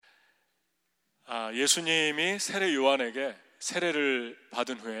예수님이 세례 요한에게 세례를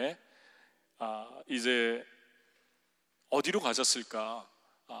받은 후에 이제 어디로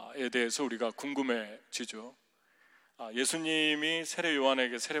가셨을까에 대해서 우리가 궁금해지죠. 예수님이 세례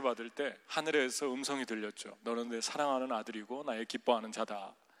요한에게 세례 받을 때 하늘에서 음성이 들렸죠. 너는 내 사랑하는 아들이고 나의 기뻐하는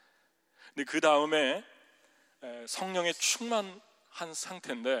자다. 근데 그 다음에 성령에 충만한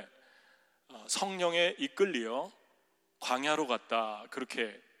상태인데 성령에 이끌리어 광야로 갔다,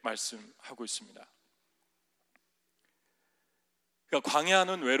 그렇게 말씀하고 있습니다. 그러니까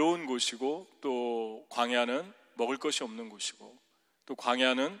광야는 외로운 곳이고, 또 광야는 먹을 것이 없는 곳이고, 또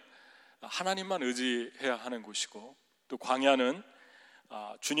광야는 하나님만 의지해야 하는 곳이고, 또 광야는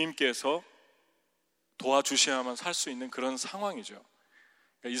주님께서 도와주셔야만 살 수 있는 그런 상황이죠.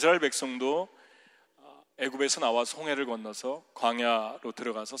 그러니까 이스라엘 백성도 애굽에서 나와 홍해를 건너서 광야로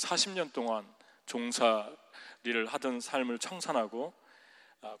들어가서 40년 동안 종살이를 하던 삶을 청산하고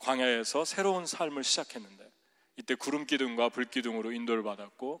광야에서 새로운 삶을 시작했는데, 이때 구름 기둥과 불 기둥으로 인도를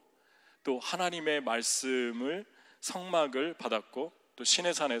받았고, 또 하나님의 말씀을, 성막을 받았고, 또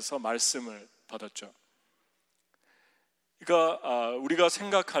시내산에서 말씀을 받았죠. 그러니까 우리가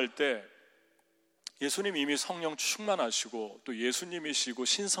생각할 때 예수님 이미 성령 충만하시고 또 예수님이시고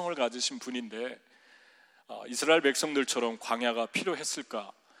신성을 가지신 분인데 이스라엘 백성들처럼 광야가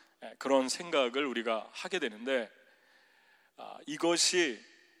필요했을까, 그런 생각을 우리가 하게 되는데, 이것이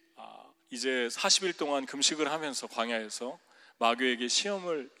이제 40일 동안 금식을 하면서 광야에서 마귀에게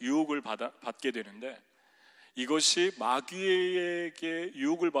유혹을 받게 되는데, 이것이 마귀에게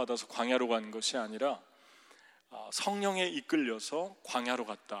유혹을 받아서 광야로 간 것이 아니라 성령에 이끌려서 광야로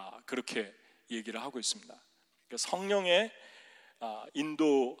갔다, 그렇게 얘기를 하고 있습니다. 그러니까 성령의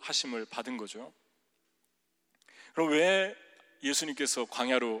인도하심을 받은 거죠. 그럼 왜 예수님께서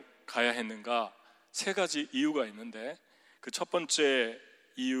광야로 가야 했는가? 세 가지 이유가 있는데, 그 첫 번째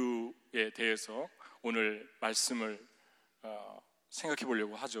이유에 대해서 오늘 말씀을 생각해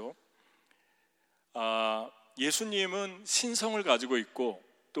보려고 하죠. 예수님은 신성을 가지고 있고,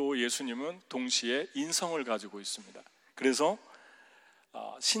 또 예수님은 동시에 인성을 가지고 있습니다. 그래서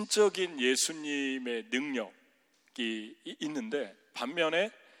신적인 예수님의 능력이 있는데,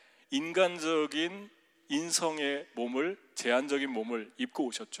 반면에 인간적인 인성의 몸을, 제한적인 몸을 입고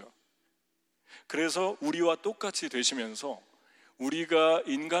오셨죠. 그래서 우리와 똑같이 되시면서 우리가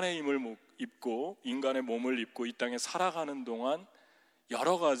인간의 힘을 입고, 인간의 몸을 입고 이 땅에 살아가는 동안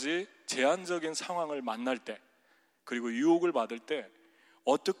여러 가지 제한적인 상황을 만날 때, 그리고 유혹을 받을 때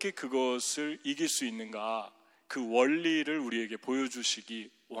어떻게 그것을 이길 수 있는가, 그 원리를 우리에게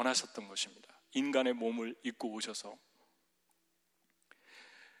보여주시기 원하셨던 것입니다. 인간의 몸을 입고 오셔서.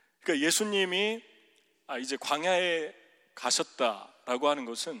 그러니까 예수님이 이제 광야에 가셨다라고 하는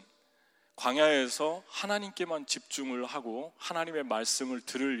것은 광야에서 하나님께만 집중을 하고 하나님의 말씀을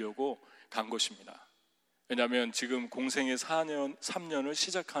들으려고 간 것입니다. 왜냐하면 지금 공생의 3년을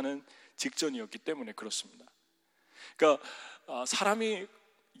시작하는 직전이었기 때문에 그렇습니다. 그러니까 사람이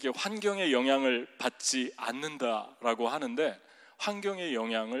이게 환경의 영향을 받지 않는다라고 하는데, 환경의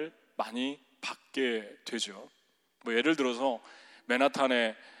영향을 많이 받게 되죠. 예를 들어서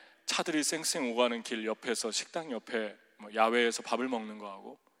맨하탄에 차들이 쌩쌩 오가는 길 옆에서, 식당 옆에 야외에서 밥을 먹는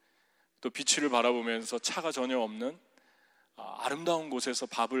거하고, 또 비치를 바라보면서 차가 전혀 없는 아름다운 곳에서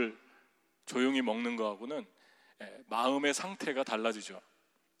밥을 조용히 먹는 거하고는 마음의 상태가 달라지죠.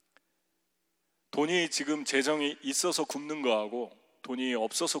 돈이 지금 재정이 있어서 굶는 거하고 돈이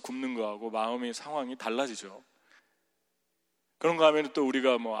없어서 굶는 거하고 마음의 상황이 달라지죠. 그런가 하면 또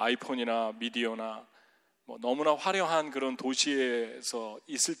우리가 아이폰이나 미디어나 너무나 화려한 그런 도시에서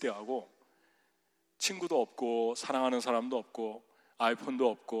있을 때하고, 친구도 없고 사랑하는 사람도 없고 아이폰도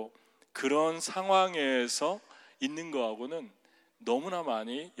없고 그런 상황에서 있는 거하고는 너무나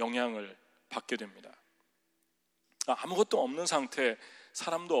많이 영향을 받게 됩니다. 아무것도 없는 상태,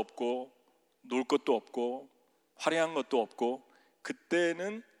 사람도 없고 놀 것도 없고 화려한 것도 없고,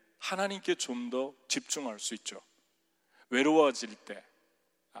 그때는 하나님께 좀 더 집중할 수 있죠. 외로워질 때,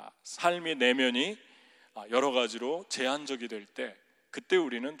 삶의 내면이 여러 가지로 제한적이 될 때, 그때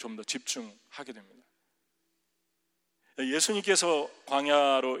우리는 좀 더 집중하게 됩니다. 예수님께서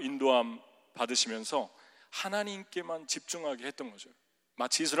광야로 인도함 받으시면서 하나님께만 집중하게 했던 거죠.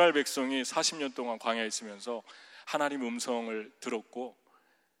 마치 이스라엘 백성이 40년 동안 광야에 있으면서 하나님 음성을 들었고,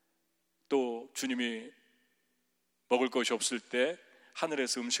 또 주님이 먹을 것이 없을 때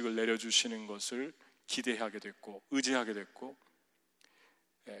하늘에서 음식을 내려주시는 것을 기대하게 됐고 의지하게 됐고,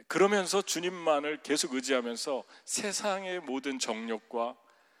 그러면서 주님만을 계속 의지하면서 세상의 모든 정욕과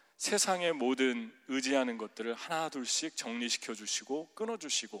세상의 모든 의지하는 것들을 하나 둘씩 정리시켜 주시고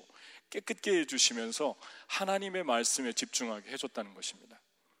끊어주시고 깨끗게 해주시면서 하나님의 말씀에 집중하게 해줬다는 것입니다.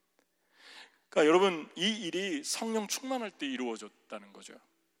 그러니까 여러분, 이 일이 성령 충만할 때 이루어졌다는 거죠.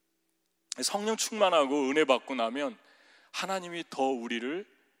 성령 충만하고 은혜 받고 나면 하나님이 더 우리를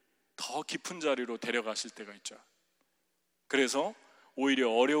더 깊은 자리로 데려가실 때가 있죠. 그래서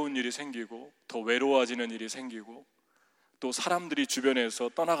오히려 어려운 일이 생기고 더 외로워지는 일이 생기고 또 사람들이 주변에서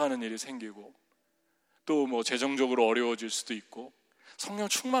떠나가는 일이 생기고 또 뭐 재정적으로 어려워질 수도 있고, 성령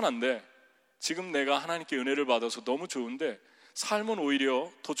충만한데 지금 내가 하나님께 은혜를 받아서 너무 좋은데 삶은 오히려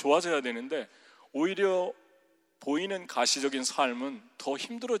더 좋아져야 되는데 오히려 보이는 가시적인 삶은 더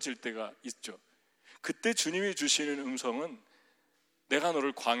힘들어질 때가 있죠. 그때 주님이 주시는 음성은 내가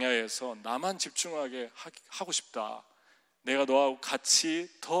너를 광야에서 나만 집중하게 하고 싶다. 내가 너하고 같이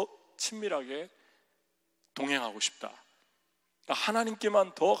더 친밀하게 동행하고 싶다. 그러니까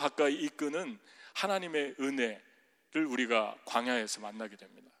하나님께만 더 가까이 이끄는 하나님의 은혜를 우리가 광야에서 만나게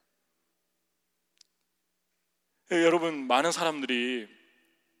됩니다. 여러분, 많은 사람들이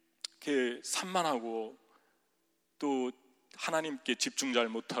이렇게 산만하고 또 하나님께 집중 잘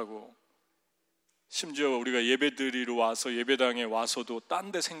못하고 심지어 우리가 예배드리러 와서 예배당에 와서도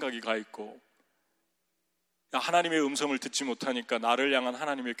딴 데 생각이 가 있고 하나님의 음성을 듣지 못하니까 나를 향한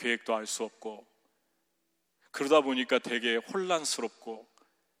하나님의 계획도 알 수 없고 그러다 보니까 되게 혼란스럽고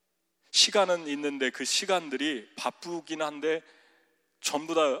시간은 있는데 그 시간들이 바쁘긴 한데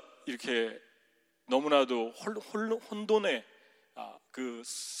전부 다 이렇게 너무나도 혼돈의 그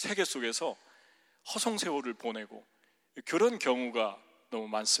세계 속에서 허송세월을 보내고 그런 경우가 너무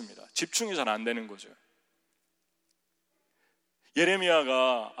많습니다. 집중이 잘 안 되는 거죠.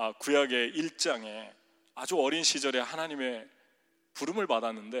 예레미야가 구약의 1장에 아주 어린 시절에 하나님의 부름을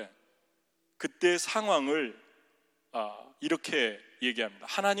받았는데 그때 상황을 이렇게 얘기합니다.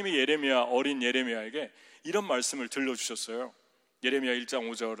 하나님이 어린 예레미야에게 이런 말씀을 들려주셨어요. 예레미야 1장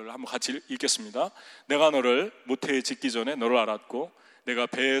 5절을 한번 같이 읽겠습니다. 내가 너를 모태에 짓기 전에 너를 알았고 내가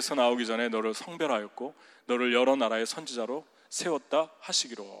배에서 나오기 전에 너를 성별하였고 너를 여러 나라의 선지자로 세웠다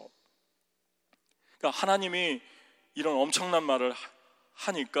하시기로. 그러니까 하나님이 이런 엄청난 말을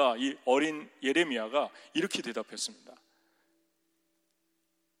하니까 이 어린 예레미야가 이렇게 대답했습니다.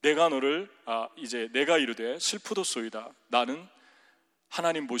 내가 너를 이제 내가 이르되 슬프도소이다. 나는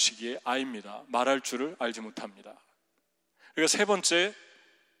하나님 보시기에 아입니다. 말할 줄을 알지 못합니다. 그러니까 세 번째,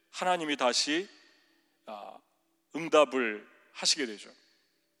 하나님이 다시 응답을 하시게 되죠.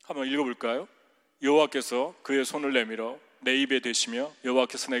 한번 읽어볼까요? 여호와께서 그의 손을 내밀어 내 입에 대시며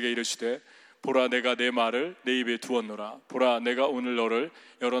여호와께서 내게 이르시되 보라, 내가 내 말을 내 입에 두었노라. 보라, 내가 오늘 너를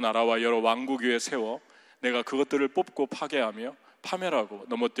여러 나라와 여러 왕국 위에 세워 내가 그것들을 뽑고 파괴하며 파멸하고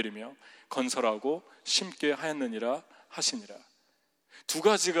넘어뜨리며 건설하고 심게 하였느니라 하시니라. 두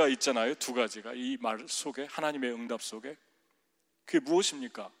가지가 있잖아요. 두 가지가 이 말 속에, 하나님의 응답 속에. 그게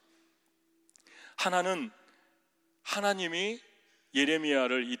무엇입니까? 하나는 하나님이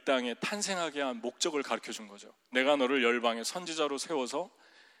예레미야를 이 땅에 탄생하게 한 목적을 가르쳐 준 거죠. 내가 너를 열방의 선지자로 세워서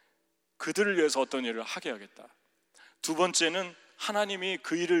그들을 위해서 어떤 일을 하게 하겠다. 두 번째는 하나님이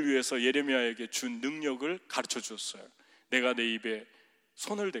그 일을 위해서 예레미야에게 준 능력을 가르쳐 주었어요. 내가 내 입에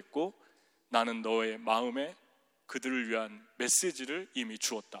손을 댔고 나는 너의 마음에 그들을 위한 메시지를 이미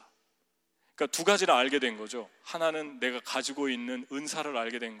주었다. 그러니까 두 가지를 알게 된 거죠. 하나는 내가 가지고 있는 은사를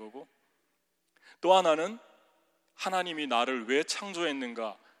알게 된 거고 또 하나는 하나님이 나를 왜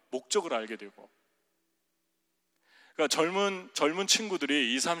창조했는가 목적을 알게 되고. 그러니까 젊은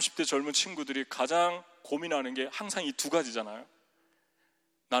친구들이 20, 30대 젊은 친구들이 가장 고민하는 게 항상 이 두 가지잖아요.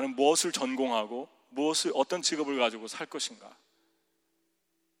 나는 무엇을 전공하고 어떤 직업을 가지고 살 것인가.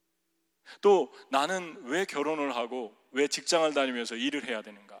 또 나는 왜 결혼을 하고 왜 직장을 다니면서 일을 해야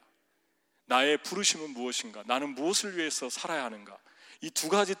되는가. 나의 부르심은 무엇인가. 나는 무엇을 위해서 살아야 하는가. 이 두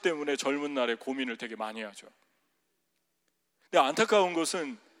가지 때문에 젊은 날에 고민을 되게 많이 하죠. 근데 안타까운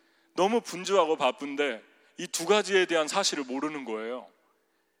것은 너무 분주하고 바쁜데 이 두 가지에 대한 사실을 모르는 거예요.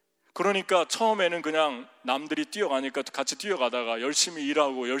 그러니까 처음에는 그냥 남들이 뛰어가니까 같이 뛰어가다가 열심히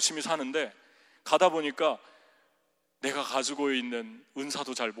일하고 열심히 사는데 가다 보니까 내가 가지고 있는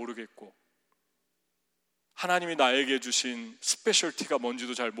은사도 잘 모르겠고 하나님이 나에게 주신 스페셜티가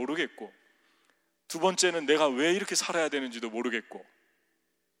뭔지도 잘 모르겠고 두 번째는 내가 왜 이렇게 살아야 되는지도 모르겠고.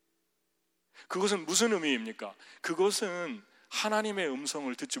 그것은 무슨 의미입니까? 그것은 하나님의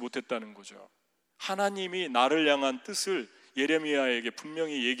음성을 듣지 못했다는 거죠. 하나님이 나를 향한 뜻을 예레미야에게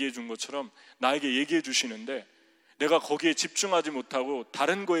분명히 얘기해 준 것처럼 나에게 얘기해 주시는데 내가 거기에 집중하지 못하고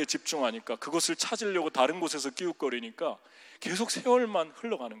다른 거에 집중하니까 그것을 찾으려고 다른 곳에서 끼웃거리니까 계속 세월만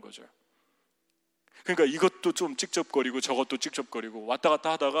흘러가는 거죠. 그러니까 이것도 좀 찍적거리고 저것도 찍적거리고 왔다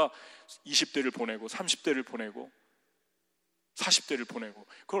갔다 하다가 20대를 보내고 30대를 보내고 40대를 보내고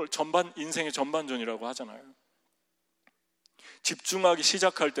그걸 인생의 전반전이라고 하잖아요. 집중하기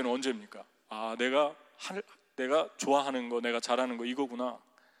시작할 때는 언제입니까? 내가 좋아하는 거, 내가 잘하는 거 이거구나.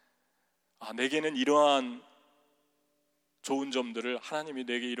 내게는 이러한 좋은 점들을, 하나님이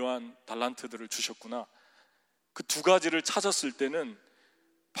내게 이러한 달란트들을 주셨구나. 그 두 가지를 찾았을 때는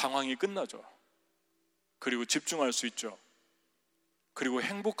방황이 끝나죠. 그리고 집중할 수 있죠. 그리고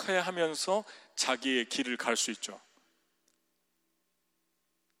행복해 하면서 자기의 길을 갈 수 있죠.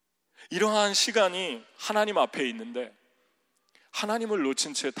 이러한 시간이 하나님 앞에 있는데, 하나님을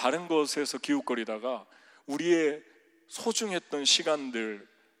놓친 채 다른 것에서 기웃거리다가 우리의 소중했던 시간들,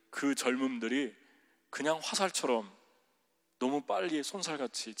 그 젊음들이 그냥 화살처럼 너무 빨리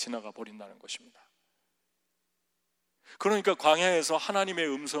손살같이 지나가 버린다는 것입니다. 그러니까 광야에서 하나님의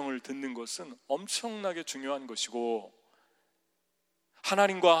음성을 듣는 것은 엄청나게 중요한 것이고,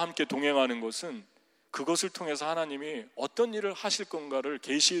 하나님과 함께 동행하는 것은 그것을 통해서 하나님이 어떤 일을 하실 건가를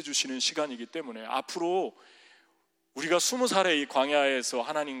계시해 주시는 시간이기 때문에, 앞으로 우리가 20살에 이 광야에서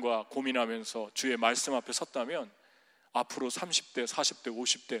하나님과 고민하면서 주의 말씀 앞에 섰다면, 앞으로 30대, 40대,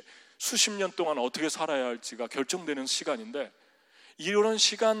 50대 수십 년 동안 어떻게 살아야 할지가 결정되는 시간인데, 이런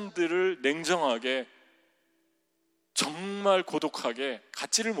시간들을 냉정하게, 정말 고독하게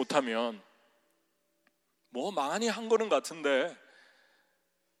갖지를 못하면 뭐 많이 한 거는 같은데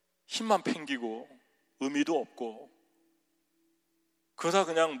힘만 팽기고 의미도 없고, 그러다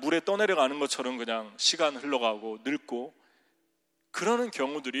그냥 물에 떠내려가는 것처럼 그냥 시간 흘러가고 늙고, 그러는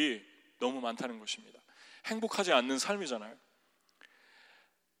경우들이 너무 많다는 것입니다. 행복하지 않는 삶이잖아요.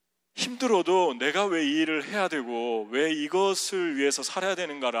 힘들어도 내가 왜 이 일을 해야 되고 왜 이것을 위해서 살아야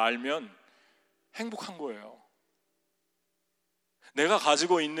되는가를 알면 행복한 거예요. 내가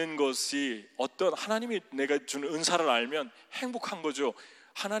가지고 있는 것이 어떤, 하나님이 내가 준 은사를 알면 행복한 거죠.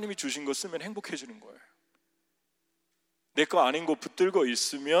 하나님이 주신 거 쓰면 행복해지는 거예요. 내 거 아닌 거 붙들고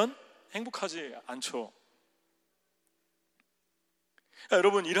있으면 행복하지 않죠.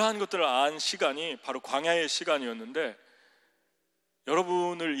 여러분, 이러한 것들을 안 시간이 바로 광야의 시간이었는데,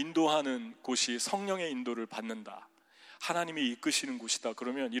 여러분을 인도하는 곳이 성령의 인도를 받는다, 하나님이 이끄시는 곳이다,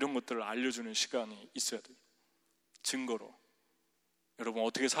 그러면 이런 것들을 알려주는 시간이 있어야 돼요. 증거로 여러분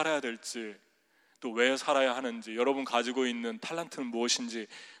어떻게 살아야 될지, 또 왜 살아야 하는지, 여러분 가지고 있는 탤런트는 무엇인지,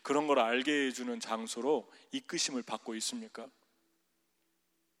 그런 걸 알게 해주는 장소로 이끄심을 받고 있습니까?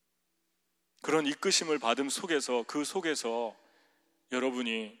 그런 이끄심을 받음 속에서, 그 속에서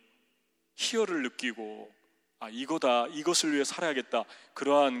여러분이 희열을 느끼고 이거다, 이것을 위해 살아야겠다,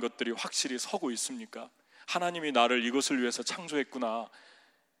 그러한 것들이 확실히 서고 있습니까? 하나님이 나를 이것을 위해서 창조했구나,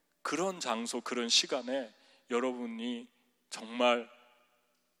 그런 장소, 그런 시간에 여러분이 정말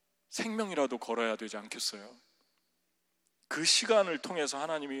생명이라도 걸어야 되지 않겠어요? 그 시간을 통해서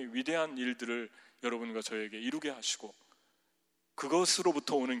하나님이 위대한 일들을 여러분과 저에게 이루게 하시고,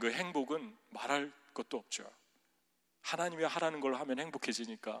 그것으로부터 오는 그 행복은 말할 것도 없죠. 하나님이 하라는 걸 하면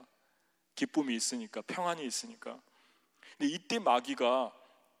행복해지니까, 기쁨이 있으니까, 평안이 있으니까. 근데 이때 마귀가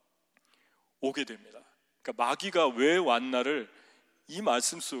오게 됩니다. 그러니까 마귀가 왜 왔나를 이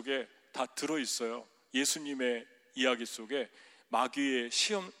말씀 속에 다 들어있어요. 예수님의 이야기 속에 마귀의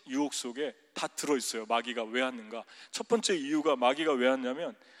시험, 유혹 속에 다 들어있어요. 마귀가 왜 왔는가? 첫 번째 이유가, 마귀가 왜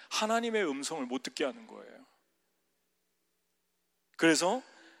왔냐면 하나님의 음성을 못 듣게 하는 거예요. 그래서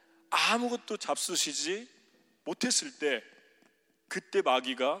아무것도 잡수시지 못했을 때, 그때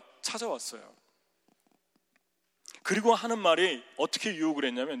마귀가 찾아왔어요. 그리고 하는 말이 어떻게 유혹을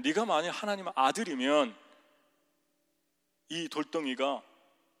했냐면, 네가 만약 하나님 아들이면 이 돌덩이가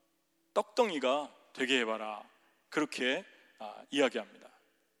떡덩이가 되게 해봐라, 그렇게 이야기합니다.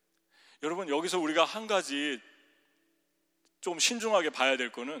 여러분, 여기서 우리가 한 가지 좀 신중하게 봐야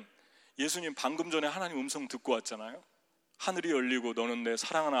될 거는, 예수님 방금 전에 하나님 음성 듣고 왔잖아요. 하늘이 열리고 너는 내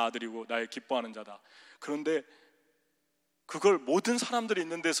사랑하는 아들이고 나의 기뻐하는 자다. 그런데 그걸 모든 사람들이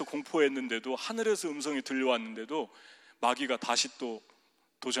있는 데서 공포했는데도, 하늘에서 음성이 들려왔는데도 마귀가 다시 또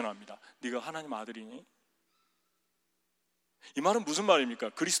도전합니다. 네가 하나님 아들이니? 이 말은 무슨 말입니까?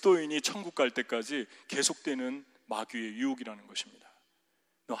 그리스도인이 천국 갈 때까지 계속되는 마귀의 유혹이라는 것입니다.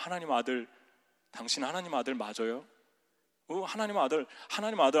 너 하나님 아들, 당신 하나님 아들 맞아요? 하나님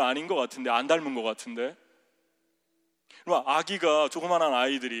아들 아닌 것 같은데, 안 닮은 것 같은데. 아기가, 조그만한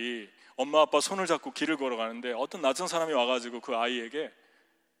아이들이 엄마 아빠 손을 잡고 길을 걸어가는데, 어떤 낯선 사람이 와가지고 그 아이에게,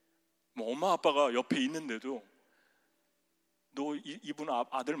 엄마 아빠가 옆에 있는데도 너 이분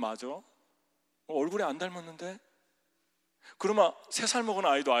아들 맞아? 얼굴이 안 닮았는데? 그러면 3살 먹은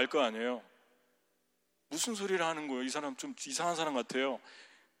아이도 알 거 아니에요. 무슨 소리를 하는 거예요? 이 사람 좀 이상한 사람 같아요.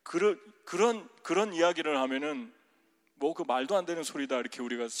 그런 이야기를 하면은 그 말도 안 되는 소리다, 이렇게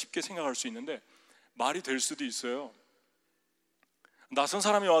우리가 쉽게 생각할 수 있는데, 말이 될 수도 있어요. 낯선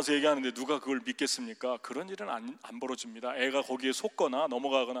사람이 와서 얘기하는데 누가 그걸 믿겠습니까? 그런 일은 안 벌어집니다. 애가 거기에 속거나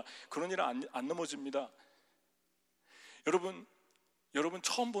넘어가거나 그런 일은 안 넘어집니다. 여러분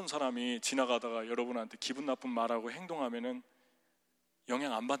처음 본 사람이 지나가다가 여러분한테 기분 나쁜 말하고 행동하면은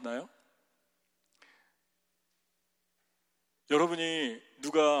영향 안 받나요? 여러분의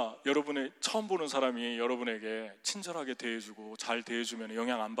처음 보는 사람이 여러분에게 친절하게 대해주고 잘 대해주면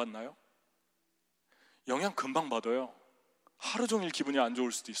영향 안 받나요? 영향 금방 받아요. 하루 종일 기분이 안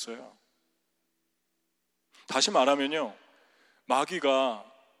좋을 수도 있어요. 다시 말하면요,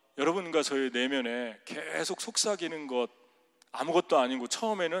 마귀가 여러분과 저의 내면에 계속 속삭이는 것, 아무것도 아니고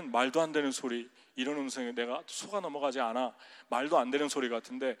처음에는 말도 안 되는 소리, 이런 음성에 내가 속아 넘어가지 않아, 말도 안 되는 소리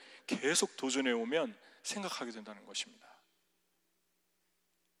같은데 계속 도전해 오면 생각하게 된다는 것입니다.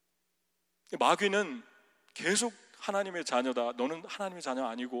 마귀는 계속 하나님의 자녀다, 너는 하나님의 자녀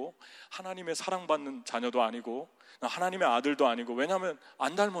아니고 하나님의 사랑받는 자녀도 아니고 하나님의 아들도 아니고, 왜냐하면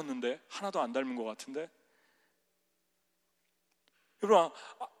안 닮았는데, 하나도 안 닮은 것 같은데. 여러분,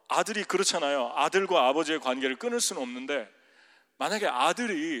 아들이 그렇잖아요. 아들과 아버지의 관계를 끊을 수는 없는데, 만약에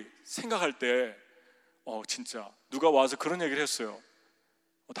아들이 생각할 때 진짜 누가 와서 그런 얘기를 했어요.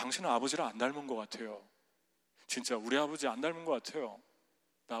 당신은 아버지를 안 닮은 것 같아요. 진짜 우리 아버지 안 닮은 것 같아요.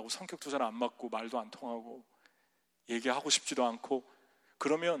 나하고 성격도 잘 안 맞고 말도 안 통하고 얘기하고 싶지도 않고.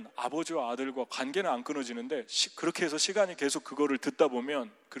 그러면 아버지와 아들과 관계는 안 끊어지는데, 그렇게 해서 시간이 계속 그거를 듣다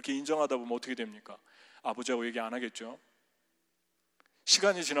보면, 그렇게 인정하다 보면 어떻게 됩니까? 아버지하고 얘기 안 하겠죠.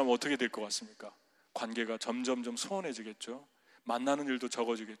 시간이 지나면 어떻게 될 것 같습니까? 관계가 점점점 소원해지겠죠. 만나는 일도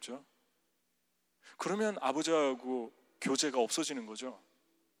적어지겠죠. 그러면 아버지하고 교제가 없어지는 거죠.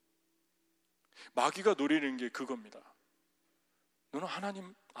 마귀가 노리는 게 그겁니다. 너는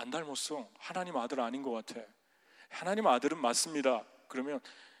하나님 안 닮았어. 하나님 아들 아닌 것 같아. 하나님 아들은 맞습니다. 그러면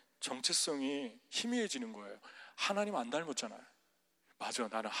정체성이 희미해지는 거예요. 하나님 안 닮았잖아요. 맞아,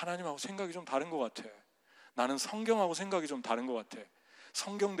 나는 하나님하고 생각이 좀 다른 것 같아. 나는 성경하고 생각이 좀 다른 것 같아.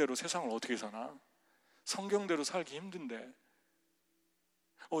 성경대로 세상을 어떻게 사나? 성경대로 살기 힘든데.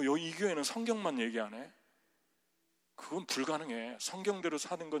 여기 이 교회는 성경만 얘기하네. 그건 불가능해. 성경대로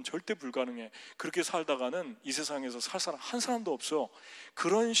사는 건 절대 불가능해. 그렇게 살다가는 이 세상에서 살 사람 한 사람도 없어.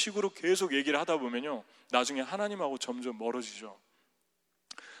 그런 식으로 계속 얘기를 하다 보면요, 나중에 하나님하고 점점 멀어지죠.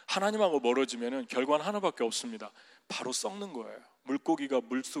 하나님하고 멀어지면은 결과는 하나밖에 없습니다. 바로 썩는 거예요. 물고기가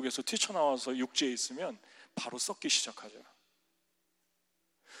물속에서 튀쳐나와서 육지에 있으면 바로 썩기 시작하죠.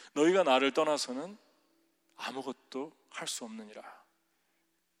 너희가 나를 떠나서는 아무것도 할 수 없느니라.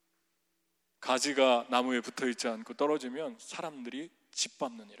 가지가 나무에 붙어있지 않고 떨어지면 사람들이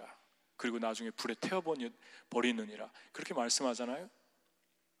짓밟느니라. 그리고 나중에 불에 태워버리느니라. 그렇게 말씀하잖아요.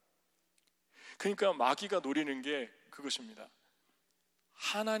 그러니까 마귀가 노리는 게 그것입니다.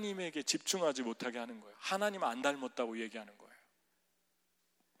 하나님에게 집중하지 못하게 하는 거예요. 하나님 안 닮았다고 얘기하는 거예요.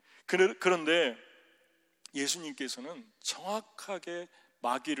 그런데 예수님께서는 정확하게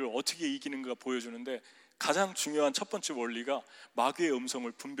마귀를 어떻게 이기는가 보여주는데, 가장 중요한 첫 번째 원리가 마귀의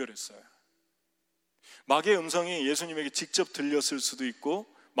음성을 분별했어요. 마귀의 음성이 예수님에게 직접 들렸을 수도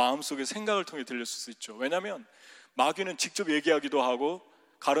있고 마음속의 생각을 통해 들렸을 수 있죠. 왜냐하면 마귀는 직접 얘기하기도 하고,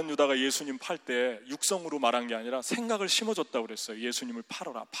 가룟 유다가 예수님 팔 때 육성으로 말한 게 아니라 생각을 심어줬다고 그랬어요. 예수님을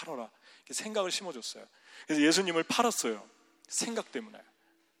팔아라 이렇게 생각을 심어줬어요. 그래서 예수님을 팔았어요. 생각 때문에.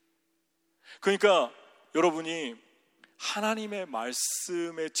 그러니까 여러분이 하나님의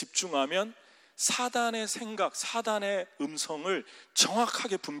말씀에 집중하면 사단의 생각, 사단의 음성을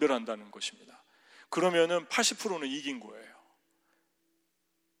정확하게 분별한다는 것입니다. 그러면은 80%는 이긴 거예요.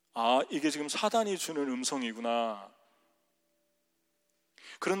 아, 이게 지금 사단이 주는 음성이구나.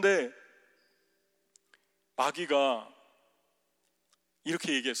 그런데 마귀가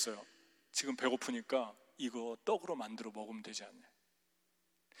이렇게 얘기했어요. 지금 배고프니까 이거 떡으로 만들어 먹으면 되지 않냐.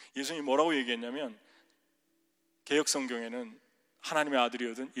 예수님이 뭐라고 얘기했냐면, 개역성경에는 하나님의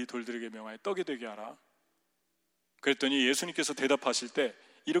아들이거든 이 돌들에게 명하여 떡이 되게 하라. 그랬더니 예수님께서 대답하실 때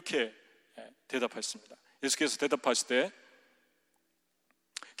이렇게 대답했습니다. 예수께서 대답하실 때,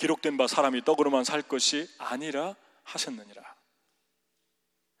 기록된 바 사람이 떡으로만 살 것이 아니라 하셨느니라.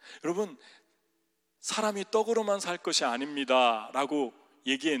 여러분, 사람이 떡으로만 살 것이 아닙니다 라고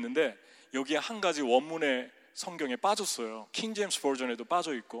얘기했는데, 여기에 한 가지 원문의 성경에 빠졌어요. 킹 제임스 버전에도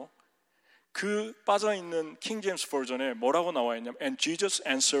빠져있고, 그 빠져있는 킹 제임스 버전에 뭐라고 나와 있냐면, And Jesus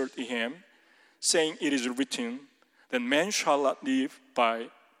answered him, saying, It is written, that man shall not live by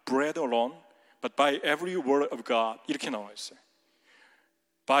bread alone, but by every word of God. 이렇게 나와 있어요.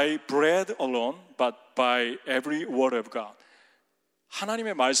 By bread alone, but by every word of God.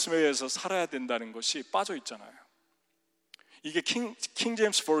 하나님의 말씀에 의해서 살아야 된다는 것이 빠져 있잖아요. 이게 킹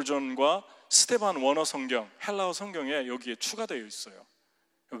제임스 버전과 스테반 원어 성경, 헬라어 성경에 여기에 추가되어 있어요.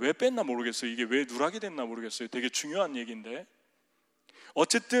 왜 뺐나 모르겠어요. 이게 왜 누락이 됐나 모르겠어요. 되게 중요한 얘기인데,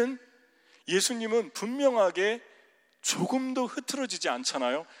 어쨌든 예수님은 분명하게 조금도 흐트러지지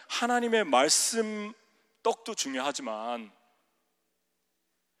않잖아요. 하나님의 말씀, 떡도 중요하지만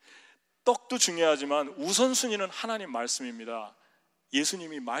우선순위는 하나님 말씀입니다.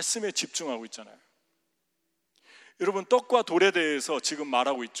 예수님이 말씀에 집중하고 있잖아요. 여러분, 떡과 돌에 대해서 지금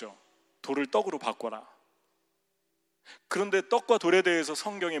말하고 있죠. 돌을 떡으로 바꿔라. 그런데 떡과 돌에 대해서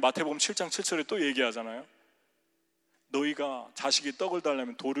성경이 마태복음 7장 7절에 또 얘기하잖아요. 너희가 자식이 떡을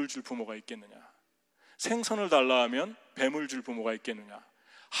달라면 돌을 줄 부모가 있겠느냐? 생선을 달라 하면 뱀을 줄 부모가 있겠느냐?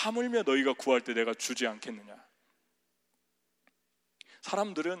 하물며 너희가 구할 때 내가 주지 않겠느냐?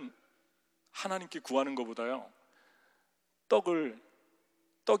 사람들은 하나님께 구하는 것보다요,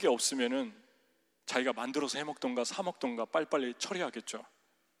 떡이 없으면은 자기가 만들어서 해먹던가 사먹던가 빨리빨리 처리하겠죠.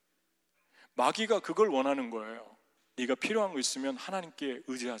 마귀가 그걸 원하는 거예요. 네가 필요한 거 있으면 하나님께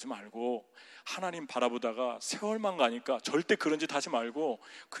의지하지 말고, 하나님 바라보다가 세월만 가니까 절대 그런 짓 하지 말고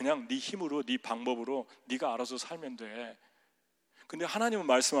그냥 네 힘으로, 네 방법으로 네가 알아서 살면 돼. 근데 하나님은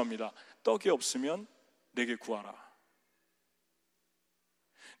말씀합니다. 떡이 없으면 내게 구하라.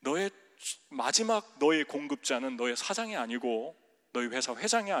 너의 공급자는 너의 사장이 아니고, 너희 회사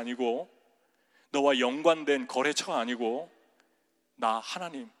회장이 아니고, 너와 연관된 거래처가 아니고, 나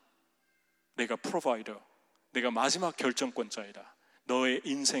하나님, 내가 프로바이더, 내가 마지막 결정권자이다. 너의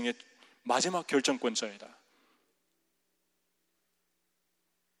인생의 마지막 결정권자이다.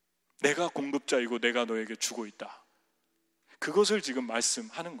 내가 공급자이고 내가 너에게 주고 있다. 그것을 지금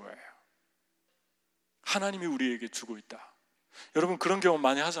말씀하는 거예요. 하나님이 우리에게 주고 있다. 여러분, 그런 경험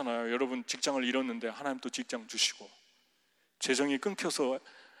많이 하잖아요. 여러분 직장을 잃었는데 하나님 또 직장 주시고, 재정이 끊겨서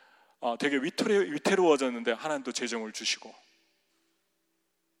되게 위태로워졌는데 하나님 또 재정을 주시고,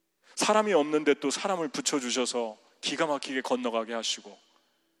 사람이 없는데 또 사람을 붙여주셔서 기가 막히게 건너가게 하시고,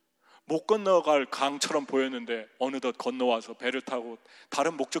 못 건너갈 강처럼 보였는데 어느덧 건너와서 배를 타고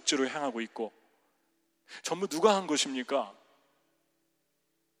다른 목적지로 향하고 있고, 전부 누가 한 것입니까?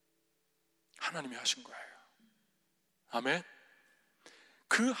 하나님이 하신 거예요. 아멘.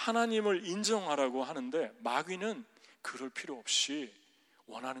 그 하나님을 인정하라고 하는데, 마귀는 그럴 필요 없이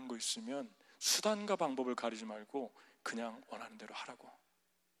원하는 거 있으면 수단과 방법을 가리지 말고 그냥 원하는 대로 하라고,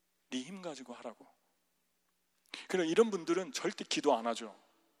 네 힘 가지고 하라고. 그러나 이런 분들은 절대 기도 안 하죠.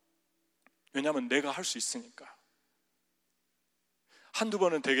 왜냐하면 내가 할 수 있으니까. 한두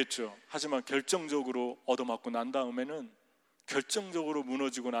번은 되겠죠. 하지만 결정적으로 얻어맞고 난 다음에는, 결정적으로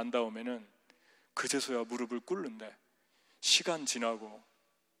무너지고 난 다음에는 그제서야 무릎을 꿇는데, 시간 지나고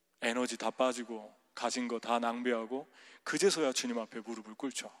에너지 다 빠지고 가진 거 다 낭비하고 그제서야 주님 앞에 무릎을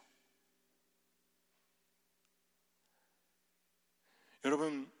꿇죠.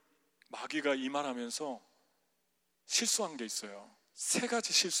 여러분, 마귀가 이 말하면서 실수한 게 있어요.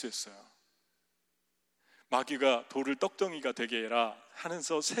 3가지 실수했어요. 마귀가 돌을 떡덩이가 되게 해라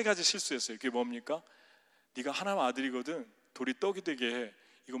하면서 3가지 실수했어요. 그게 뭡니까? 네가 하나님 아들이거든, 돌이 떡이 되게 해.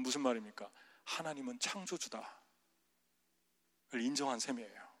 이건 무슨 말입니까? 하나님은 창조주다 를 인정한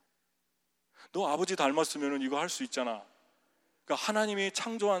셈이에요. 너 아버지 닮았으면 이거 할 수 있잖아. 그러니까 하나님이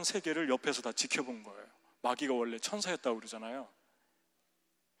창조한 세계를 옆에서 다 지켜본 거예요. 마귀가 원래 천사였다고 그러잖아요.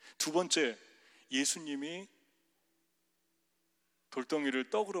 2번째, 예수님이 돌덩이를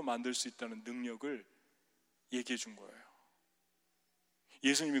떡으로 만들 수 있다는 능력을 얘기해 준 거예요.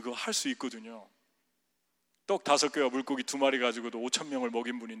 예수님이 그거 할 수 있거든요. 떡 5개와 물고기 2마리 가지고도 5,000명을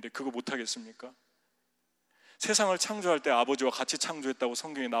먹인 분인데 그거 못 하겠습니까? 세상을 창조할 때 아버지와 같이 창조했다고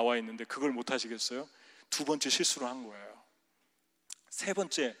성경에 나와 있는데 그걸 못 하시겠어요? 2번째 실수를 한 거예요.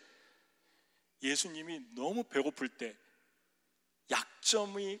 3번째, 예수님이 너무 배고플 때,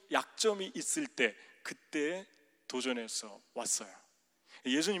 약점이 있을 때, 그때 도전해서 왔어요.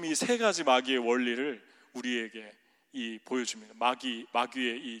 예수님이 이 3가지 마귀의 원리를 우리에게 보여줍니다.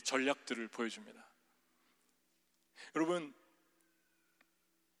 마귀의 이 전략들을 보여줍니다.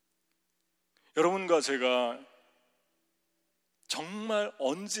 여러분과 제가 정말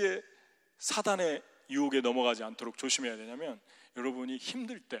언제 사단의 유혹에 넘어가지 않도록 조심해야 되냐면, 여러분이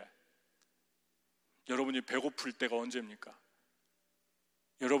힘들 때, 여러분이 배고플 때가 언제입니까?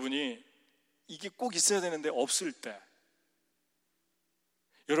 여러분이 이게 꼭 있어야 되는데 없을 때,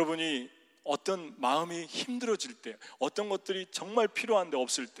 여러분이 어떤 마음이 힘들어질 때, 어떤 것들이 정말 필요한데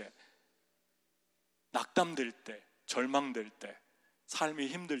없을 때, 낙담될 때, 절망될 때, 삶이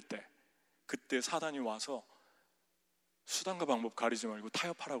힘들 때, 그때 사단이 와서 수단과 방법 가리지 말고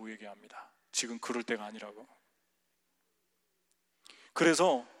타협하라고 얘기합니다. 지금 그럴 때가 아니라고.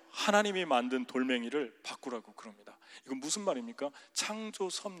 그래서 하나님이 만든 돌멩이를 바꾸라고 그럽니다. 이건 무슨 말입니까? 창조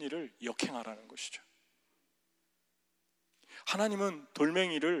섭리를 역행하라는 것이죠. 하나님은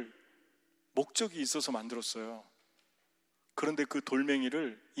돌멩이를 목적이 있어서 만들었어요. 그런데 그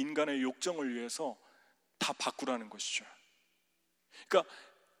돌멩이를 인간의 욕정을 위해서 다 바꾸라는 것이죠. 그러니까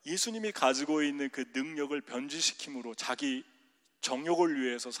예수님이 가지고 있는 그 능력을 변질시킴으로 자기 정욕을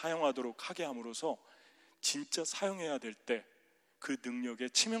위해서 사용하도록 하게 함으로써 진짜 사용해야 될 때 그 능력에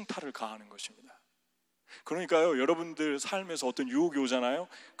치명타를 가하는 것입니다. 그러니까요, 여러분들 삶에서 어떤 유혹이 오잖아요.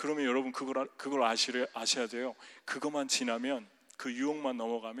 그러면 여러분 그걸 아셔야 돼요. 그것만 지나면, 그 유혹만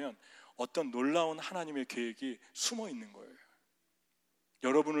넘어가면 어떤 놀라운 하나님의 계획이 숨어 있는 거예요.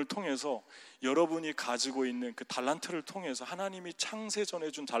 여러분을 통해서, 여러분이 가지고 있는 그 달란트를 통해서, 하나님이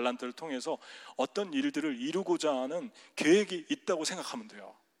창세전에 준 달란트를 통해서 어떤 일들을 이루고자 하는 계획이 있다고 생각하면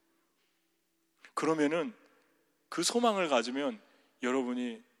돼요. 그러면은 그 소망을 가지면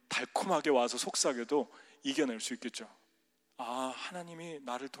여러분이 달콤하게 와서 속삭여도 이겨낼 수 있겠죠. 아, 하나님이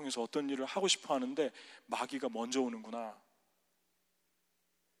나를 통해서 어떤 일을 하고 싶어 하는데 마귀가 먼저 오는구나.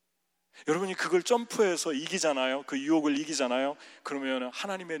 여러분이 그걸 점프해서 이기잖아요. 그 유혹을 이기잖아요. 그러면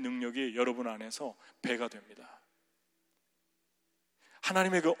하나님의 능력이 여러분 안에서 배가 됩니다.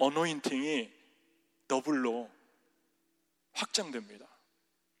 하나님의 그 어노인팅이 더블로 확장됩니다.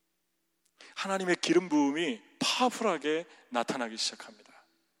 하나님의 기름 부음이 파워풀하게 나타나기 시작합니다.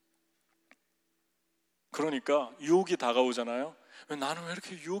 그러니까 유혹이 다가오잖아요. 나는 왜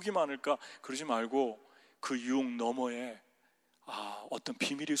이렇게 유혹이 많을까? 그러지 말고 그 유혹 너머에 어떤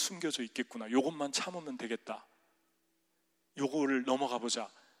비밀이 숨겨져 있겠구나. 요것만 참으면 되겠다. 요거를 넘어가 보자.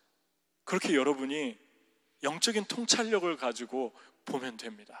 그렇게 여러분이 영적인 통찰력을 가지고 보면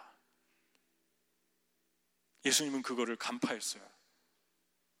됩니다. 예수님은 그거를 간파했어요.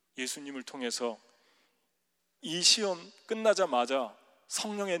 예수님을 통해서 이 시험 끝나자마자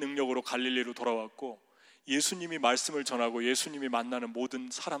성령의 능력으로 갈릴리로 돌아왔고, 예수님이 말씀을 전하고 예수님이 만나는 모든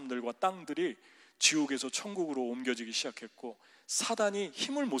사람들과 땅들이 지옥에서 천국으로 옮겨지기 시작했고, 사단이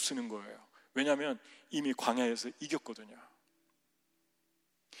힘을 못 쓰는 거예요. 왜냐하면 이미 광야에서 이겼거든요.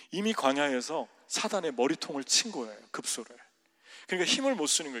 이미 광야에서 사단의 머리통을 친 거예요. 급소를. 그러니까 힘을 못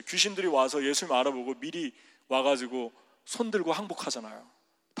쓰는 거예요. 귀신들이 와서 예수님 알아보고 미리 와가지고 손들고 항복하잖아요.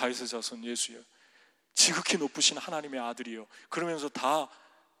 다윗의 자손 예수여, 지극히 높으신 하나님의 아들이요. 그러면서 다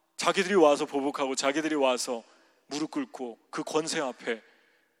자기들이 와서 보복하고 자기들이 와서 무릎 꿇고 그 권세 앞에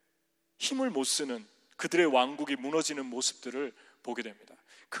힘을 못 쓰는 그들의 왕국이 무너지는 모습들을 보게 됩니다.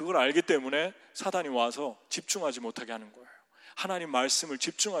 그걸 알기 때문에 사단이 와서 집중하지 못하게 하는 거예요. 하나님 말씀을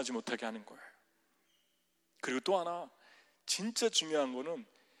집중하지 못하게 하는 거예요. 그리고 또 하나 진짜 중요한 거는,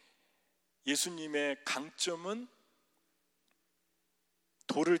 예수님의 강점은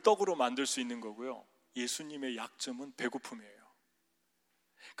돌을 떡으로 만들 수 있는 거고요, 예수님의 약점은 배고픔이에요.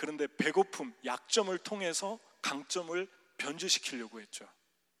 그런데 배고픔, 약점을 통해서 강점을 변질시키려고 했죠.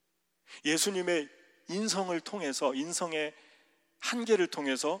 예수님의 인성을 통해서, 인성의 한계를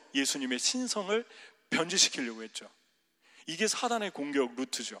통해서 예수님의 신성을 변질시키려고 했죠. 이게 사단의 공격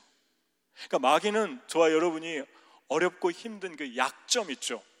루트죠. 그러니까 마귀는 저와 여러분이 어렵고 힘든 그 약점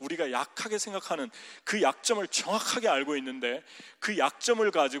있죠. 우리가 약하게 생각하는 그 약점을 정확하게 알고 있는데, 그 약점을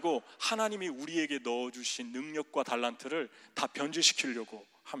가지고 하나님이 우리에게 넣어주신 능력과 달란트를 다 변질시키려고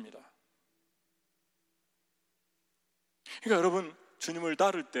합니다. 그러니까 여러분, 주님을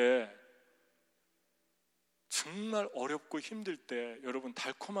따를 때 정말 어렵고 힘들 때 여러분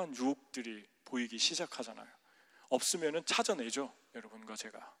달콤한 유혹들이 보이기 시작하잖아요. 없으면은 찾아내죠, 여러분과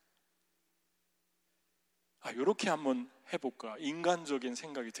제가. 이렇게 한번 해볼까? 인간적인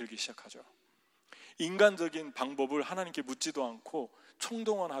생각이 들기 시작하죠. 인간적인 방법을 하나님께 묻지도 않고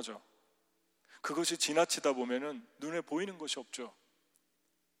총동원 하죠. 그것이 지나치다 보면은 눈에 보이는 것이 없죠.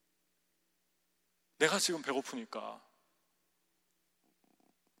 내가 지금 배고프니까.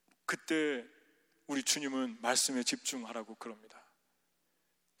 그때 우리 주님은 말씀에 집중하라고 그럽니다.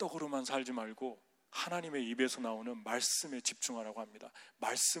 떡으로만 살지 말고 하나님의 입에서 나오는 말씀에 집중하라고 합니다.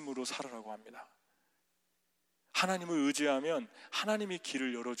 말씀으로 살아라고 합니다. 하나님을 의지하면 하나님이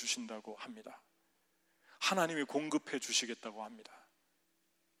길을 열어주신다고 합니다. 하나님이 공급해 주시겠다고 합니다.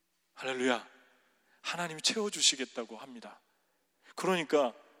 할렐루야. 하나님이 채워주시겠다고 합니다.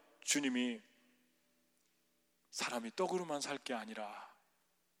 그러니까 주님이 사람이 떡으로만 살 게 아니라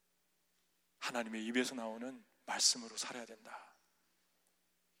하나님의 입에서 나오는 말씀으로 살아야 된다.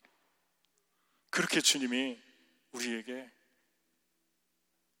 그렇게 주님이 우리에게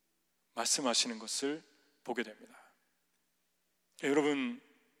말씀하시는 것을 보게 됩니다.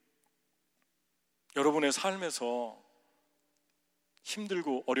 여러분의 삶에서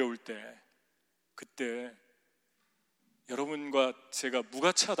힘들고 어려울 때, 그때 여러분과 제가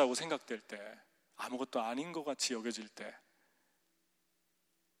무가치하다고 생각될 때, 아무것도 아닌 것 같이 여겨질 때,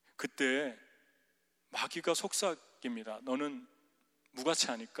 그때 마귀가 속삭입니다. 너는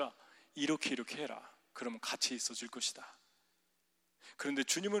무가치하니까 이렇게 해라. 그러면 같이 있어 줄 것이다. 그런데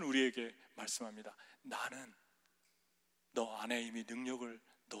주님은 우리에게 말씀합니다. 나는 너 안에 이미 능력을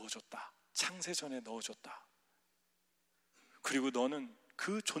넣어줬다. 창세전에 넣어줬다. 그리고 너는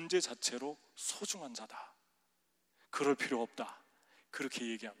그 존재 자체로 소중한 자다. 그럴 필요 없다. 그렇게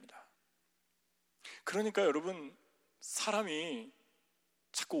얘기합니다. 그러니까 여러분, 사람이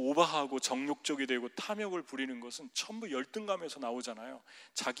자꾸 오버하고 정욕적이 되고 탐욕을 부리는 것은 전부 열등감에서 나오잖아요.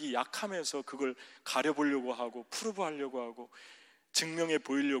 자기 약함에서 그걸 가려보려고 하고 프루브하려고 하고 증명해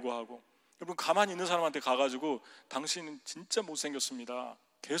보이려고 하고. 여러분, 가만히 있는 사람한테 가가지고 당신은 진짜 못생겼습니다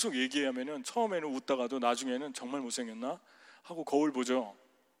계속 얘기하면은 처음에는 웃다가도 나중에는 정말 못생겼나? 하고 거울 보죠.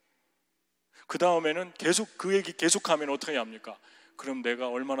 그 다음에는 계속 그 얘기 계속하면 어떻게 합니까? 그럼 내가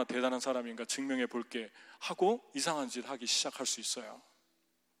얼마나 대단한 사람인가 증명해 볼게 하고 이상한 짓 하기 시작할 수 있어요.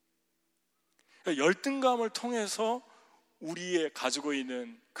 그러니까 열등감을 통해서 우리의 가지고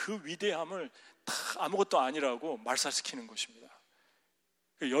있는 그 위대함을 다 아무것도 아니라고 말살시키는 것입니다.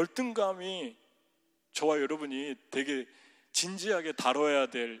 열등감이 저와 여러분이 되게 진지하게 다뤄야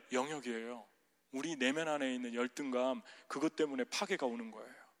될 영역이에요. 우리 내면 안에 있는 열등감, 그것 때문에 파괴가 오는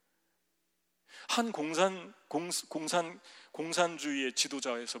거예요. 한 공산주의의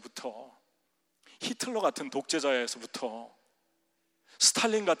지도자에서부터, 히틀러 같은 독재자에서부터,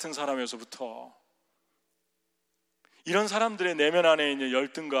 스탈린 같은 사람에서부터, 이런 사람들의 내면 안에 있는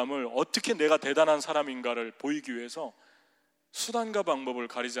열등감을 어떻게 내가 대단한 사람인가를 보이기 위해서 수단과 방법을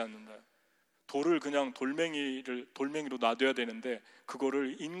가리지 않는다. 돌을 그냥 돌멩이로 놔둬야 되는데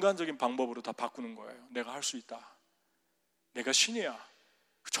그거를 인간적인 방법으로 다 바꾸는 거예요. 내가 할 수 있다. 내가 신이야.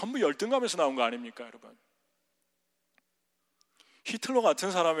 전부 열등감에서 나온 거 아닙니까, 여러분? 히틀러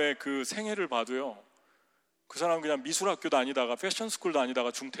같은 사람의 그 생애를 봐도요, 그 사람은 그냥 미술학교 다니다가 패션스쿨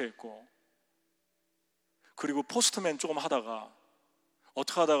다니다가 중퇴했고, 그리고 포스트맨 조금 하다가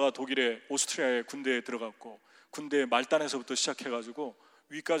어떻게 하다가 독일의 오스트리아의 군대에 들어갔고, 군대 말단에서부터 시작해가지고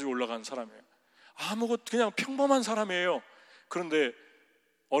위까지 올라간 사람이에요. 아무것도 그냥 평범한 사람이에요. 그런데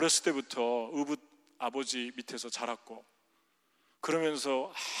어렸을 때부터 의붓 아버지 밑에서 자랐고,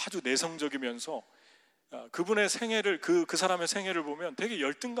 그러면서 아주 내성적이면서 그분의 생애를, 그 사람의 생애를 보면 되게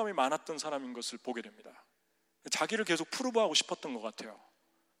열등감이 많았던 사람인 것을 보게 됩니다. 자기를 계속 프루브하고 싶었던 것 같아요.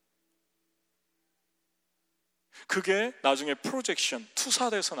 그게 나중에 프로젝션,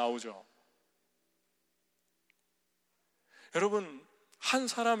 투사돼서 나오죠. 여러분, 한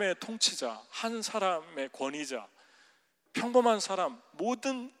사람의 통치자, 한 사람의 권위자, 평범한 사람,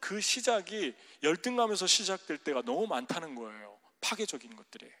 모든 그 시작이 열등감에서 시작될 때가 너무 많다는 거예요. 파괴적인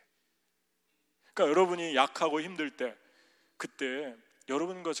것들이. 그러니까 여러분이 약하고 힘들 때, 그때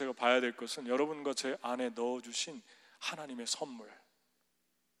여러분과 제가 봐야 될 것은 여러분과 제 안에 넣어주신 하나님의 선물.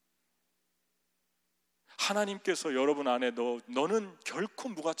 하나님께서 여러분 안에 너는 결코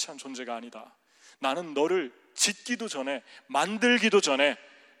무가치한 존재가 아니다. 나는 너를 짓기도 전에, 만들기도 전에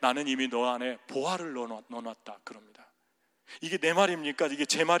나는 이미 너 안에 보화를 넣어놨다. 그럽니다. 이게 내 말입니까? 이게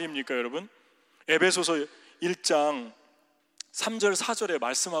제 말입니까, 여러분? 에베소서 1장 3절 4절에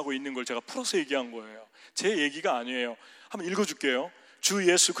말씀하고 있는 걸 제가 풀어서 얘기한 거예요. 제 얘기가 아니에요. 한번 읽어줄게요. 주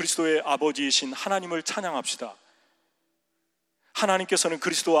예수 그리스도의 아버지이신 하나님을 찬양합시다. 하나님께서는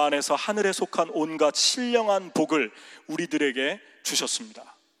그리스도 안에서 하늘에 속한 온갖 신령한 복을 우리들에게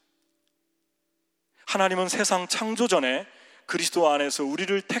주셨습니다. 하나님은 세상 창조 전에 그리스도 안에서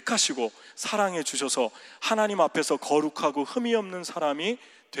우리를 택하시고 사랑해 주셔서 하나님 앞에서 거룩하고 흠이 없는 사람이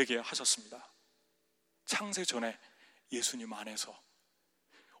되게 하셨습니다. 창세 전에 예수님 안에서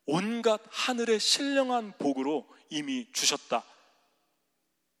온갖 하늘의 신령한 복으로 이미 주셨다.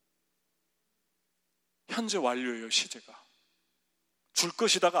 현재 완료예요. 시제가 줄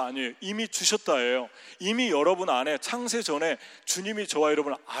것이다가 아니에요. 이미 주셨다예요. 이미 여러분 안에 창세 전에 주님이 저와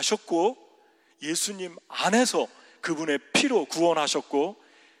여러분을 아셨고, 예수님 안에서 그분의 피로 구원하셨고,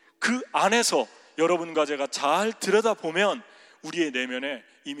 그 안에서 여러분과 제가 잘 들여다보면 우리의 내면에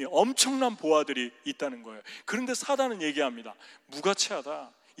이미 엄청난 보화들이 있다는 거예요. 그런데 사단은 얘기합니다.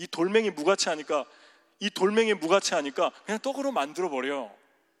 무가치하다. 이 돌멩이 무가치하니까 그냥 떡으로 만들어버려.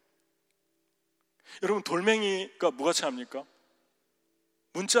 여러분, 돌멩이가 무가치합니까?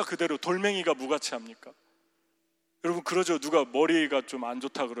 문자 그대로 돌멩이가 무가치합니까? 여러분, 그러죠. 누가 머리가 좀 안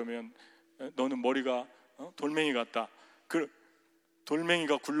좋다 그러면 너는 머리가 돌멩이 같다.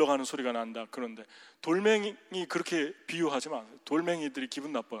 돌멩이가 굴러가는 소리가 난다. 그런데 돌멩이 그렇게 비유하지 마세요. 돌멩이들이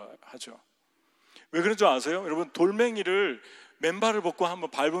기분 나빠하죠. 왜 그런 줄 아세요? 여러분, 돌멩이를 맨발을 벗고 한번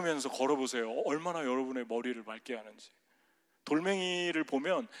밟으면서 걸어보세요. 얼마나 여러분의 머리를 맑게 하는지. 돌멩이를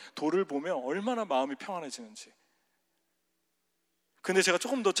보면, 돌을 보면 얼마나 마음이 평안해지는지. 근데 제가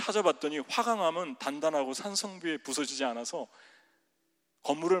조금 더 찾아봤더니 화강암은 단단하고 산성비에 부서지지 않아서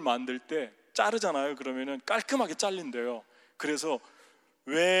건물을 만들 때 자르잖아요. 그러면은 깔끔하게 잘린대요. 그래서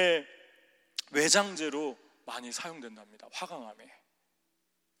외장재로 많이 사용된답니다, 화강암에.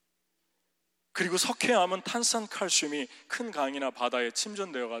 그리고 석회암은 탄산 칼슘이 큰 강이나 바다에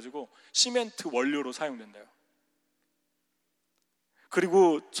침전되어 가지고 시멘트 원료로 사용된대요.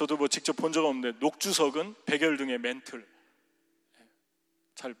 그리고 저도 직접 본 적 없는데 녹주석은 백열 등의 멘틀,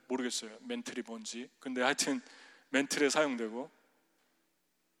 잘 모르겠어요, 멘틀이 뭔지. 근데 하여튼 멘틀에 사용되고,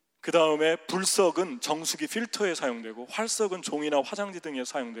 그 다음에 불석은 정수기 필터에 사용되고, 활석은 종이나 화장지 등에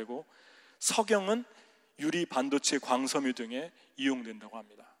사용되고, 석영은 유리 반도체 광섬유 등에 이용된다고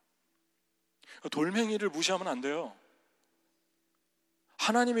합니다. 돌멩이를 무시하면 안 돼요.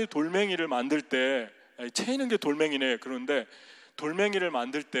 하나님이 돌멩이를 만들 때, 채이는 게 돌멩이네, 그런데 돌멩이를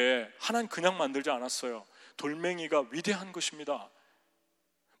만들 때 하나님 그냥 만들지 않았어요. 돌멩이가 위대한 것입니다.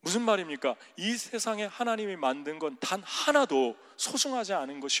 무슨 말입니까? 이 세상에 하나님이 만든 건 단 하나도 소중하지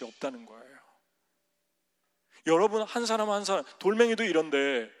않은 것이 없다는 거예요. 여러분, 한 사람 한 사람, 돌멩이도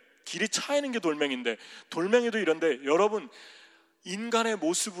이런데, 길이 차이는 게 돌멩이인데, 돌멩이도 이런데, 여러분, 인간의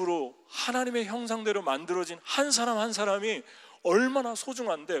모습으로 하나님의 형상대로 만들어진 한 사람 한 사람이 얼마나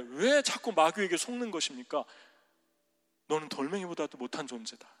소중한데 왜 자꾸 마귀에게 속는 것입니까? 너는 돌멩이보다도 못한